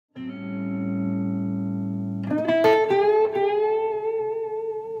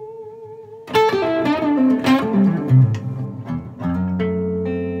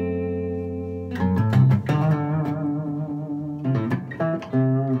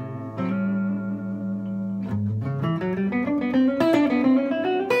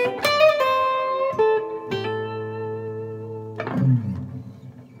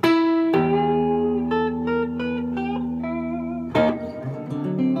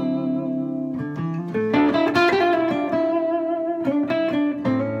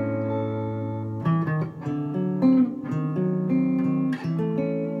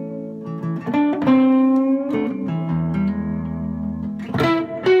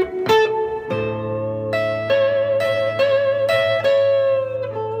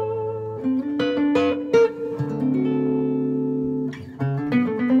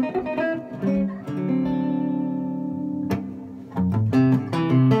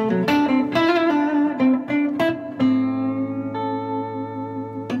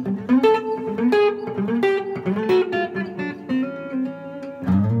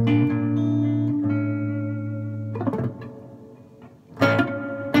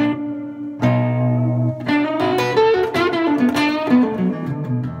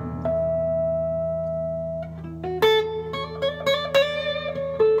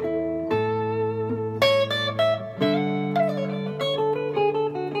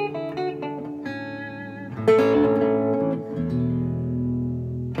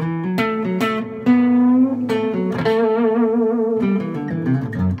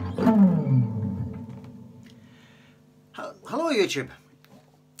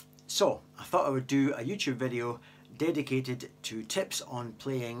So I thought I would do a YouTube video dedicated to tips on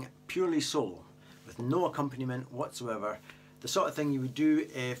playing purely solo with no accompaniment whatsoever. The sort of thing you would do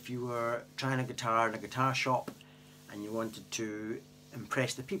if you were trying a guitar in a guitar shop and you wanted to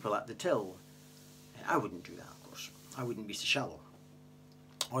impress the people at the till. I wouldn't do that, of course. I wouldn't be so shallow.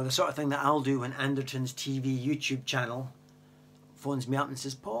 Or the sort of thing that I'll do when Anderton's TV YouTube channel phones me up and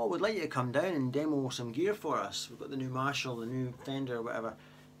says, "Paul, we'd like you to come down and demo some gear for us. We've got the new Marshall, the new Fender, or whatever."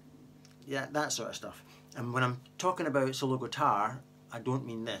 Yeah, that sort of stuff. And when I'm talking about solo guitar, I don't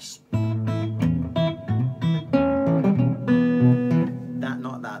mean this.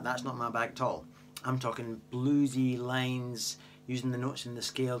 That's not my bag at all. I'm talking bluesy lines, using the notes in the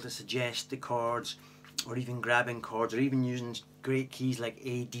scale to suggest the chords, or even grabbing chords, or even using great keys like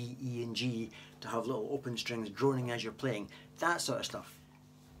A, D, E and G to have little open strings droning as you're playing. That sort of stuff.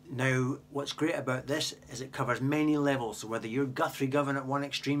 Now, what's great about this is it covers many levels, so whether you're Guthrie Govan at one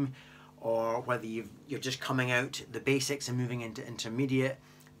extreme, or whether you're just coming out the basics and moving into intermediate,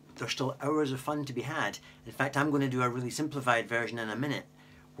 there's still hours of fun to be had. In fact, I'm going to do a really simplified version in a minute,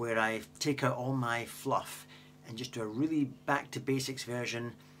 where I take out all my fluff and just do a really back to basics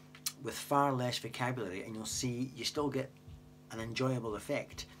version with far less vocabulary, and you'll see you still get an enjoyable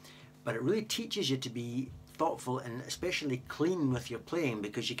effect. But it really teaches you to be thoughtful and especially clean with your playing,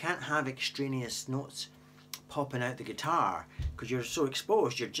 because you can't have extraneous notes popping out the guitar because you're so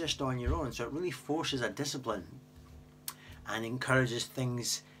exposed, you're just on your own. So it really forces a discipline and encourages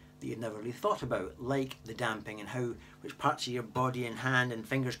things that you've never really thought about, like the damping and which parts of your body and hand and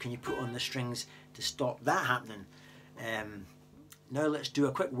fingers can you put on the strings to stop that happening. Now let's do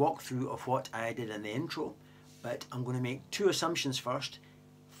a quick walkthrough of what I did in the intro, but I'm going to make two assumptions first.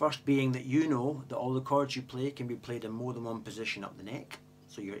 First being that you know that all the chords you play can be played in more than one position up the neck.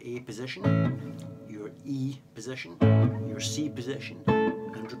 So your A position, your E position, your C position,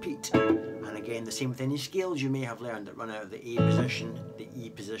 and repeat. And again, the same with any scales you may have learned that run out of the A position, the E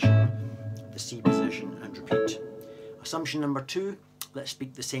position, the C position, and repeat. Assumption number two, let's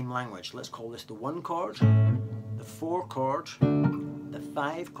speak the same language. Let's call this the 1 chord, the 4 chord, the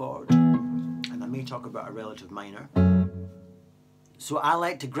 5 chord, and I may talk about a relative minor. So I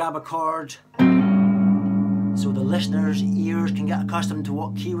like to grab a chord so the listener's ears can get accustomed to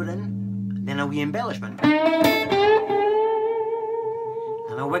what key we're in, then a wee embellishment, and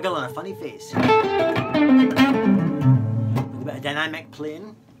a wiggle and a funny face, with a bit of dynamic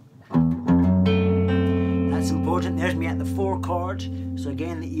playing. That's important. There's me at the 4 chord, so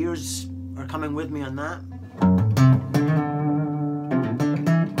again the ears are coming with me on that.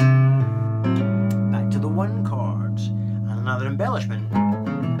 Back to the 1 chord, and another embellishment.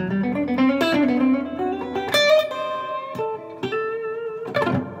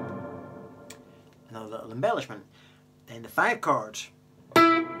 Another little embellishment. Then the 5 chord.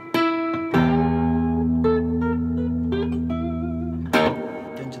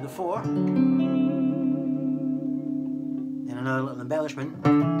 Down to the 4. Then another little embellishment.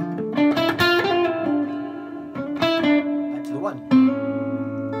 Back to the 1.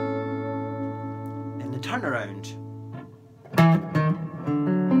 Then the turnaround.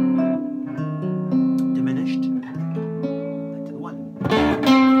 Diminished. Back to the 1.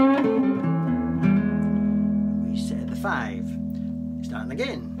 We sit at the 5. Starting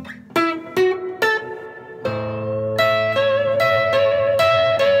again.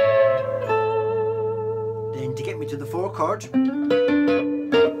 Then to get me to the 4 chord, here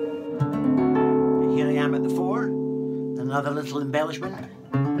I am at the 4. Another little embellishment.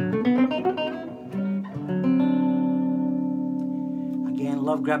 Again,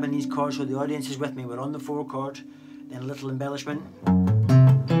 love grabbing these chords so the audience is with me. We're on the 4 chord, then a little embellishment.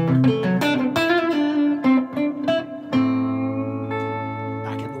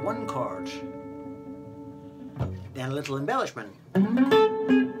 Back at the 1 chord, then a little embellishment. And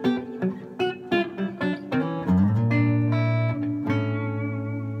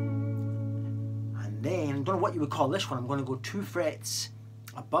then, I don't know what you would call this one, I'm going to go 2 frets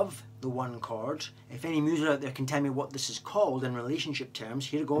above the 1 chord. If any music out there can tell me what this is called in relationship terms,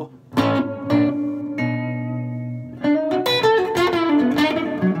 here we go.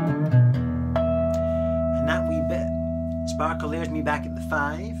 And that wee bit sparkle there's me back at the 5.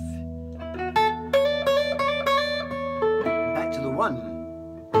 Back to the 1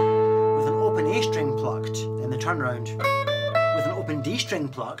 with an open A string plucked, then the turnaround with an open D string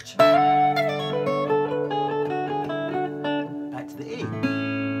plucked. Back to the A.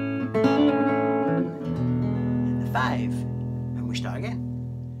 And the 5. And we start again.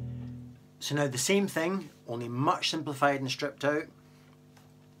 So now the same thing, only much simplified and stripped out,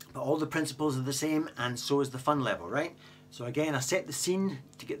 but all the principles are the same, and so is the fun level, right? So again, I set the scene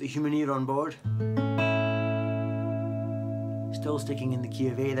to get the human ear on board. Still sticking in the key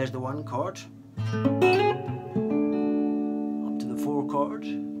of A, there's the 1 chord. Up to the 4 chord.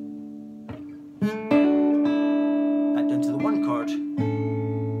 Back down to the 1 chord.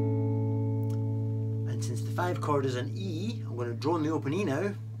 And since the 5 chord is an E, I'm going to drone the open E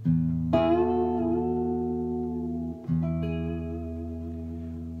now.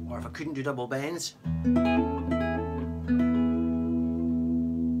 Or if I couldn't do double bends, then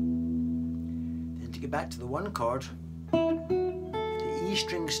to get back to the 1 chord, the E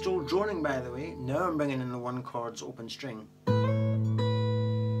string's still droning by the way, now I'm bringing in the 1 chord's open string.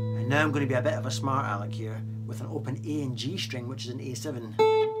 And now I'm going to be a bit of a smart aleck here with an open A and G string, which is an A7.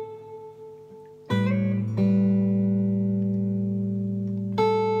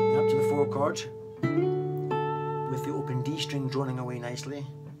 Up to the 4 chord with the open D string droning away nicely.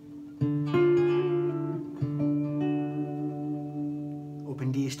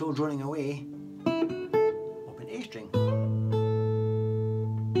 Open D is still droning away. Open A string.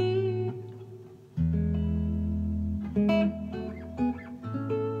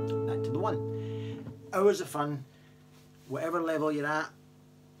 Back to the 1. Hours of fun, whatever level you're at,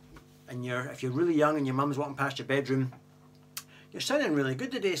 and if you're really young and your mum's walking past your bedroom, you're sounding really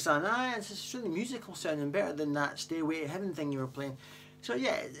good today, son. It's really musical sounding, better than that Stairway to Heaven thing you were playing. So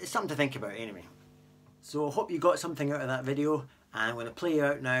yeah, it's something to think about anyway. So I hope you got something out of that video, and I'm going to play you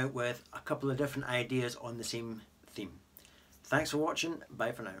out now with a couple of different ideas on the same theme. Thanks for watching,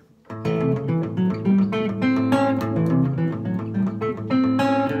 bye for now.